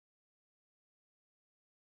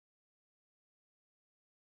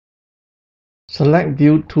Select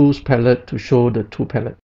View Tools palette to show the tool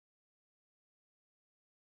palette.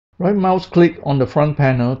 Right mouse click on the front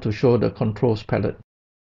panel to show the Controls palette.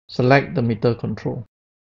 Select the meter control.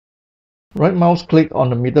 Right mouse click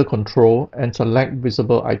on the meter control and select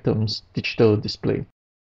Visible Items Digital Display.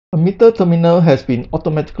 A meter terminal has been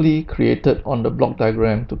automatically created on the block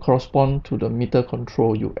diagram to correspond to the meter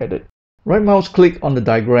control you added. Right mouse click on the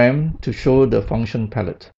diagram to show the function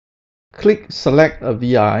palette. Click Select a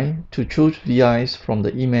VI to choose VIs from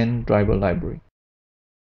the EMANT driver library.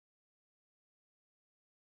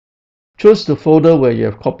 Choose the folder where you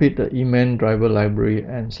have copied the EMANT driver library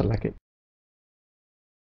and select it.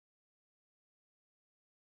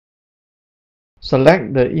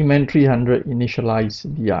 Select the EMANT300 Initialize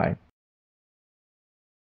VI.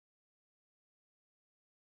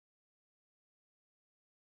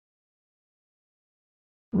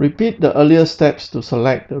 Repeat the earlier steps to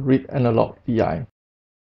select the Read Analog VI.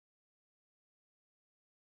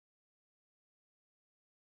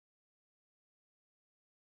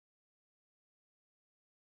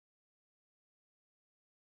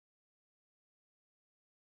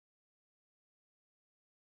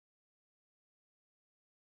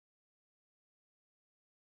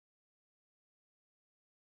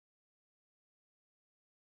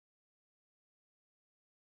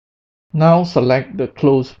 Now select the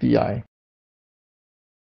Close VI.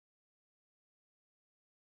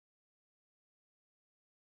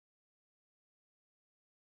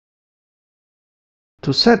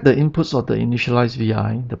 To set the inputs of the Initialize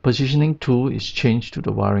VI, the Positioning tool is changed to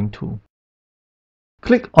the Wiring tool.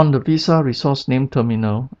 Click on the VISA Resource Name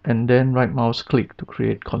terminal and then right mouse click to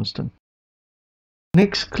create constant.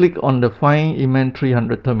 Next, click on the Find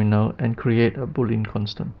EMANT300 terminal and create a Boolean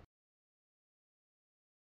constant.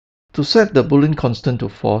 To set the Boolean constant to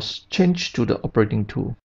false, change to the Operating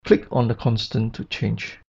tool. Click on the constant to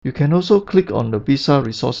change. You can also click on the VISA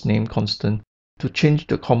Resource Name constant to change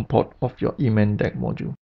the COM port of your EMANT DAQ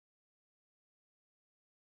module.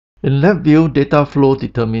 In LabVIEW, data flow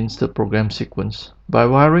determines the program sequence. By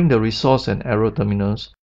wiring the resource and arrow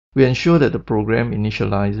terminals, we ensure that the program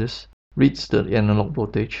initializes, reads the analog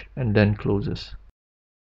voltage, and then closes.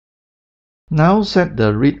 Now set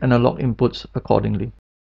the read analog inputs accordingly.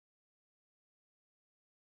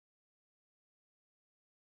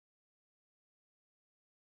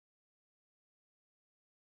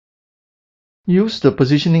 Use the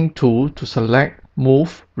Positioning tool to select,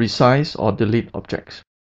 move, resize, or delete objects.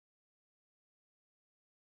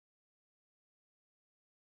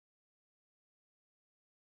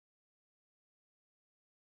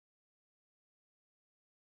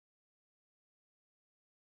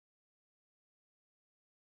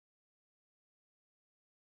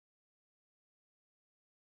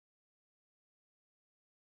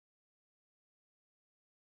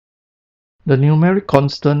 The numeric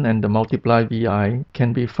constant and the multiply VI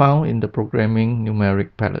can be found in the Programming Numeric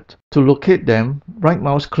palette. To locate them, right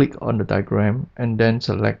mouse click on the diagram and then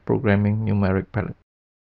select Programming Numeric palette.